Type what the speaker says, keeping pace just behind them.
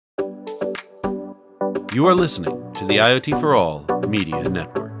You are listening to the IoT For All Media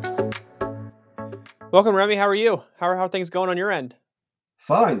Network. Welcome, Remi. How are you? How are things going on your end?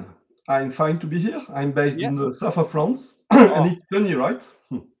 Fine. I'm fine to be here. I'm based Yeah. in the south of France, and Oh, it's sunny, right?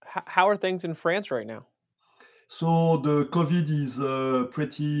 how are things in France right now? So the COVID is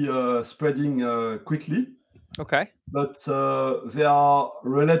pretty spreading quickly, Okay, but there are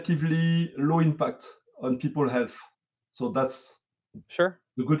relatively low impact on people's health. So that's sure.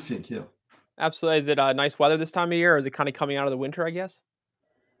 the good thing here. Absolutely. Is it nice weather this time of year, or is it kind of coming out of the winter, I guess?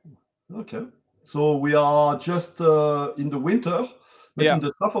 Okay. So we are just in the winter, but Yeah. in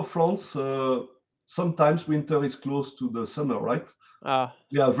the south of France, sometimes winter is close to the summer, right?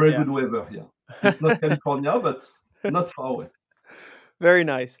 We have very Yeah. good weather here. It's not California, but not far away. Very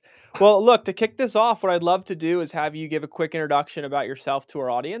nice. Well, look, to kick this off, what I'd love to do is have you give a quick introduction about yourself to our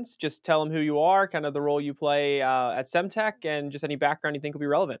audience. Just tell them who you are, kind of the role you play at Semtech, and just any background you think will be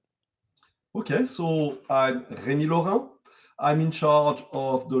relevant. Okay, so I'm Remi Lorrain. I'm in charge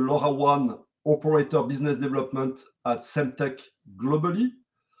of the LoRaWAN operator business development at Semtech globally.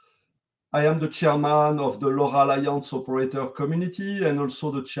 I am the chairman of the LoRa Alliance operator community and also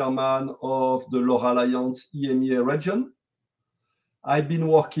the chairman of the LoRa Alliance EMEA region. I've been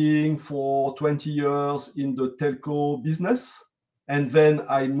working for 20 years in the telco business, and then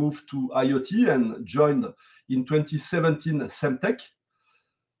I moved to IoT and joined in 2017 Semtech.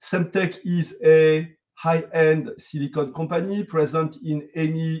 Semtech is a high-end silicon company present in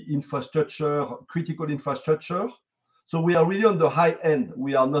any infrastructure, critical infrastructure. So we are really on the high end.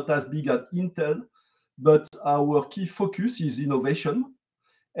 We are not as big as Intel, but our key focus is innovation.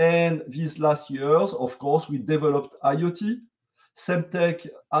 And these last years, of course, we developed IoT. Semtech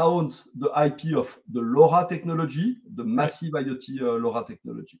owns the IP of the LoRa technology, the Right. massive IoT LoRa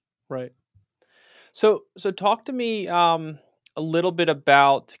technology. Right. So talk to me a little bit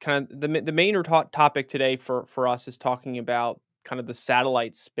about kind of the main topic today for us is talking about kind of the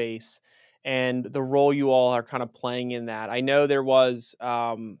satellite space and the role you all are kind of playing in that. I know there was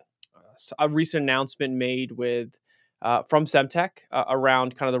a recent announcement made with from Semtech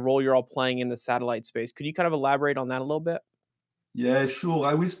around kind of the role you're all playing in the satellite space. Could you kind of elaborate on that a little bit? Yeah, sure.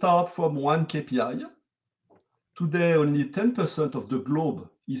 I will start from one KPI. Today, only 10% of the globe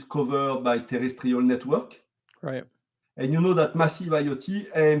is covered by terrestrial network. Right. And you know that massive IoT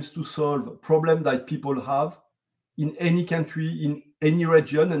aims to solve problems that people have in any country, in any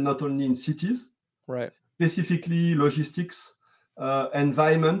region, and not only in cities, Right. specifically logistics,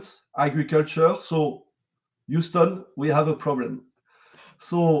 environment, agriculture. So, Houston, we have a problem.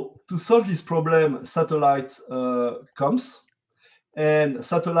 So, to solve this problem, satellite comes. And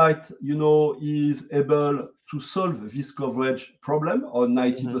satellite, is able to solve this coverage problem on Hmm.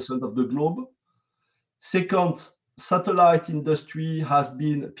 90% of the globe. Second, satellite industry has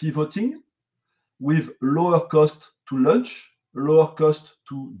been pivoting with lower cost to launch, lower cost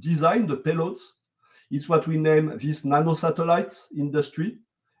to design the payloads. It's what we name this nano satellite industry,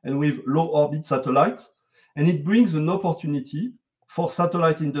 and with low orbit satellite. And it brings an opportunity for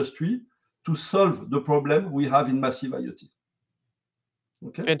satellite industry to solve the problem we have in massive IoT.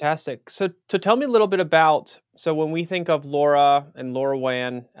 Okay. Fantastic. So tell me a little bit about so when we think of LoRa and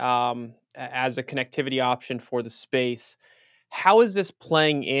LoRaWAN as a connectivity option for the space, how is this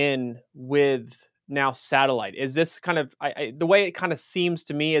playing in with now satellite? Is this kind of the way it kind of seems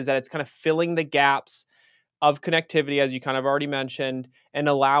to me is that it's kind of filling the gaps of connectivity, as you kind of already mentioned, and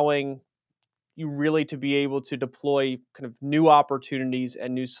allowing you really to be able to deploy kind of new opportunities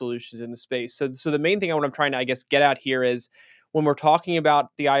and new solutions in the space. So the main thing what I'm trying to, I guess, get at here is when we're talking about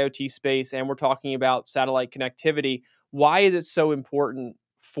the IoT space and we're talking about satellite connectivity, why is it so important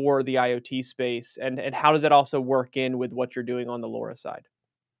for the IoT space, and how does it also work in with what you're doing on the LoRa side?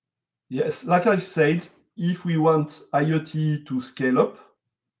 Yes, like I said, if we want IoT to scale up,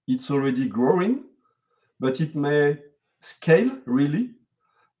 it's already growing, but it may scale really.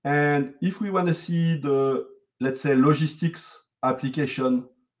 And if we want to see the, let's say, logistics application,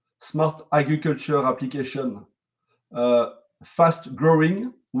 smart agriculture application, uh, fast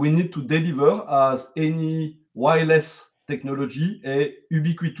growing, we need to deliver as any wireless technology a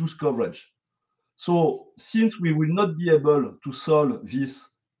ubiquitous coverage. So since we will not be able to solve this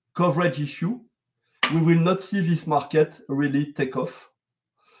coverage issue, we will not see this market really take off.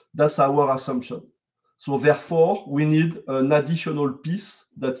 That's our assumption. So therefore, we need an additional piece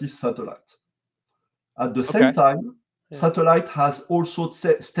that is satellite. At the same Okay. time, Yeah. satellite has also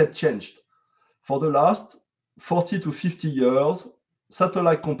step changed. For the last 40 to 50 years,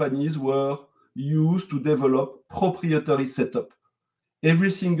 satellite companies were used to develop proprietary setup.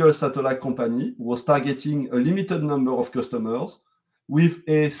 Every single satellite company was targeting a limited number of customers with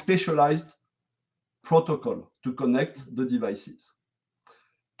a specialized protocol to connect the devices.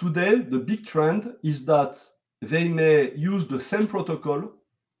 Today, the big trend is that they may use the same protocol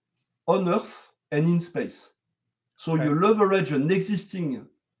on Earth and in space. So Okay. you leverage an existing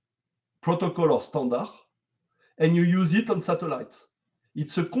protocol or standard and you use it on satellites.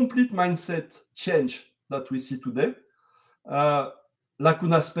 It's a complete mindset change that we see today.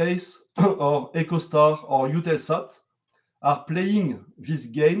 Lacuna Space or EchoStar or Eutelsat are playing this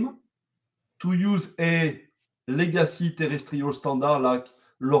game to use a legacy terrestrial standard like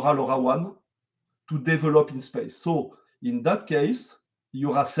LoRaWAN to develop in space. So in that case,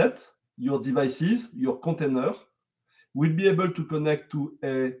 your asset, your devices, your container will be able to connect to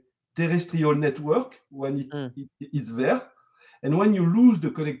a terrestrial network when it's there. And when you lose the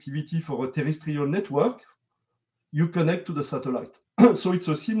connectivity for a terrestrial network, you connect to the satellite. So it's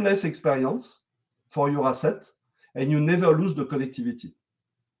a seamless experience for your asset, and you never lose the connectivity.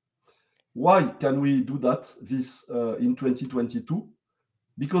 Why can we do that in 2022?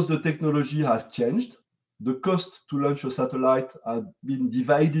 Because the technology has changed. The cost to launch a satellite has been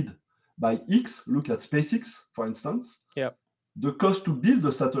divided by X. Look at SpaceX, for instance. Yeah. The cost to build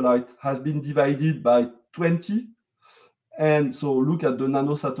a satellite has been divided by 20. And so look at the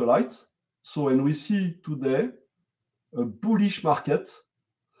nano satellites. So, and we see today a bullish market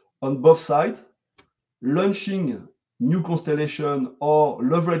on both sides, launching new constellation or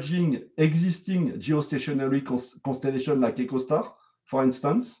leveraging existing geostationary constellation like EchoStar, for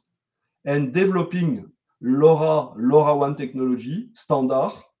instance, and developing LoRaWAN technology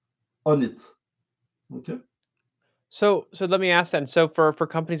standard on it. Okay. So let me ask then. So for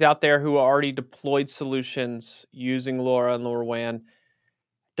companies out there who already deployed solutions using LoRa and LoRaWAN,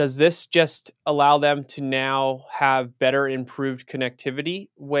 does this just allow them to now have better improved connectivity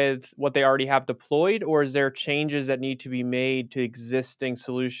with what they already have deployed, or is there changes that need to be made to existing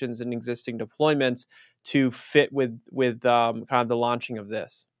solutions and existing deployments to fit with kind of the launching of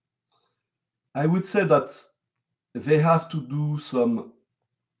this? I would say that they have to do some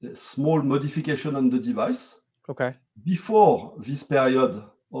small modification on the device. Okay. Before this period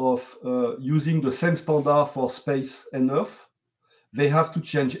of using the same standard for space and Earth, they have to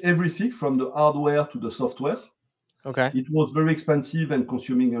change everything from the hardware to the software. Okay. It was very expensive and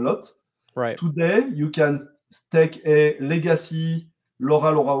consuming a lot. Right. Today, you can take a legacy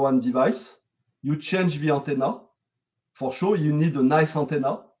LoRaWAN device, you change the antenna. For sure, you need a nice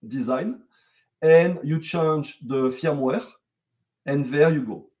antenna design, and you change the firmware, and there you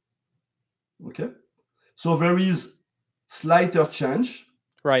go. Okay? So there is slighter change.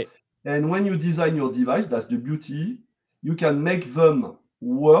 Right. And when you design your device, that's the beauty, you can make them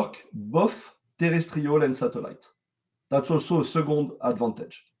work both terrestrial and satellite. That's also a second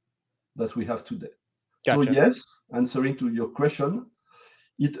advantage that we have today. Gotcha. So yes, answering to your question,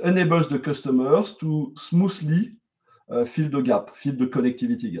 it enables the customers to smoothly fill the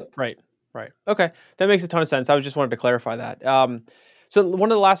connectivity gap. Right. Okay, that makes a ton of sense. I just wanted to clarify that. So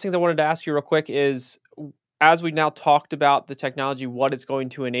one of the last things I wanted to ask you real quick is, as we now talked about the technology, what it's going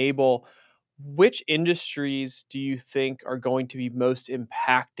to enable, which industries do you think are going to be most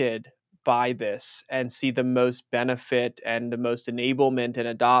impacted by this and see the most benefit and the most enablement and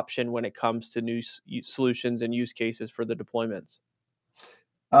adoption when it comes to new solutions and use cases for the deployments?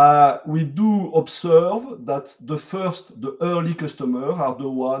 We do observe that the early customers are the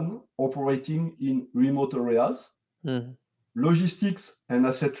one operating in remote areas. Mm. Logistics and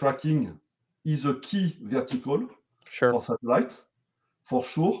asset tracking is a key vertical for satellite, for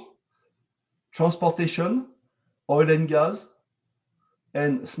sure. Transportation, oil and gas,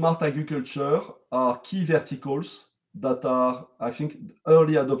 and smart agriculture are key verticals that are, I think,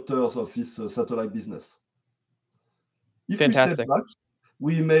 early adopters of this satellite business. If Fantastic. we step back,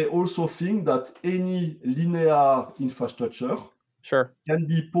 we may also think that any linear infrastructure can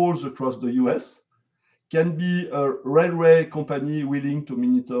be poles across the US, can be a railway company willing to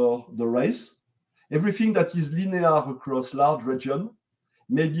monitor the race. Everything that is linear across large region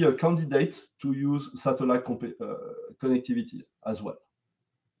may be a candidate to use satellite connectivity as well.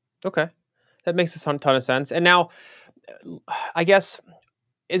 Okay, that makes a ton of sense. And now, I guess,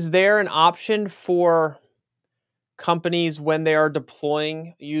 is there an option for companies when they are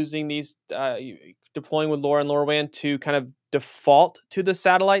deploying using these deploying with LoRa and LoRaWAN to kind of default to the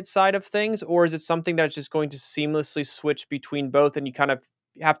satellite side of things, or is it something that's just going to seamlessly switch between both and you kind of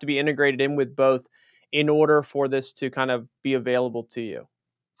have to be integrated in with both in order for this to kind of be available to you?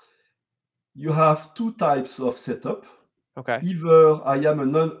 You have two types of setup. Okay. Either I am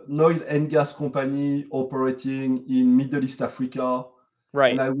an oil and gas company operating in Middle East Africa,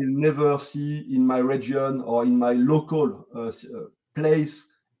 Right. and I will never see in my region or in my local place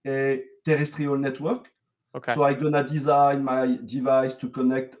a terrestrial network. Okay. So I'm gonna design my device to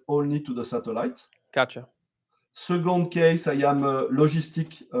connect only to the satellite. Gotcha. Second case, I am a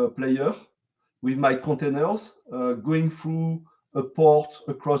logistic player with my containers going through a port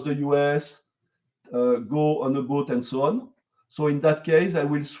across the US, go on a boat and so on. So in that case, I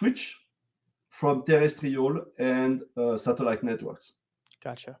will switch from terrestrial and satellite networks.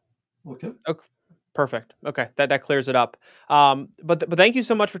 Gotcha. Okay. Okay. Perfect. Okay, that clears it up. But thank you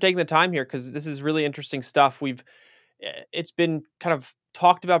so much for taking the time here because this is really interesting stuff. It's been kind of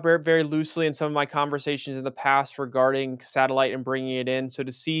talked about very, very loosely in some of my conversations in the past regarding satellite and bringing it in. So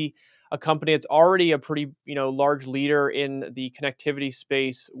to see a company that's already a pretty large leader in the connectivity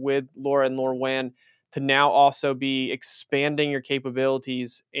space with LoRa and LoRaWAN to now also be expanding your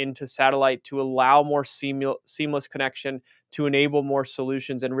capabilities into satellite to allow more seamless connection, to enable more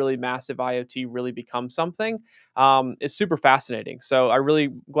solutions, and really massive IoT really become something is super fascinating. So I'm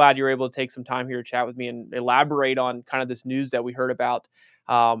really glad you're able to take some time here to chat with me and elaborate on kind of this news that we heard about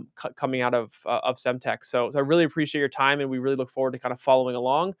coming out of Semtech. So I really appreciate your time, and we really look forward to kind of following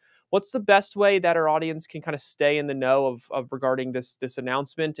along. What's the best way that our audience can kind of stay in the know of regarding this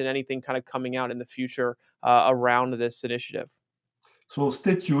announcement and anything kind of coming out in the future around this initiative? So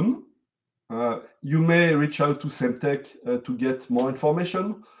stay tuned. You may reach out to Semtech to get more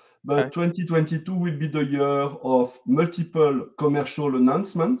information, but Okay. 2022 will be the year of multiple commercial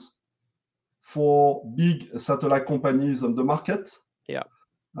announcements for big satellite companies on the market. Yeah.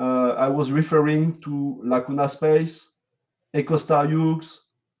 I was referring to Lacuna Space, EchoStar Hughes.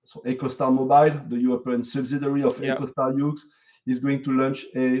 So EchoStar Mobile, the European subsidiary of Yeah. EchoStar Hughes, is going to launch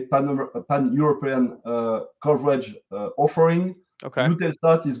a pan-European coverage offering. Okay.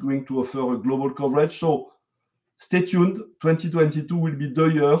 Eutelsat is going to offer a global coverage. So stay tuned. 2022 will be the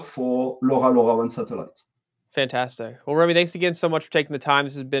year for LoRaWAN satellites. Fantastic. Well, Remi, thanks again so much for taking the time.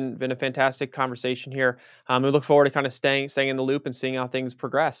 This has been a fantastic conversation here. We look forward to kind of staying in the loop and seeing how things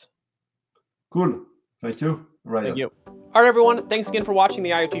progress. Cool. Thank you, Ryan. Thank you. All right, everyone. Thanks again for watching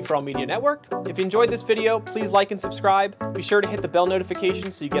the IoT For All Media Network. If you enjoyed this video, please like and subscribe. Be sure to hit the bell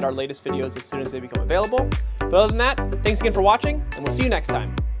notification so you get our latest videos as soon as they become available. But other than that, thanks again for watching, and we'll see you next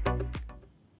time.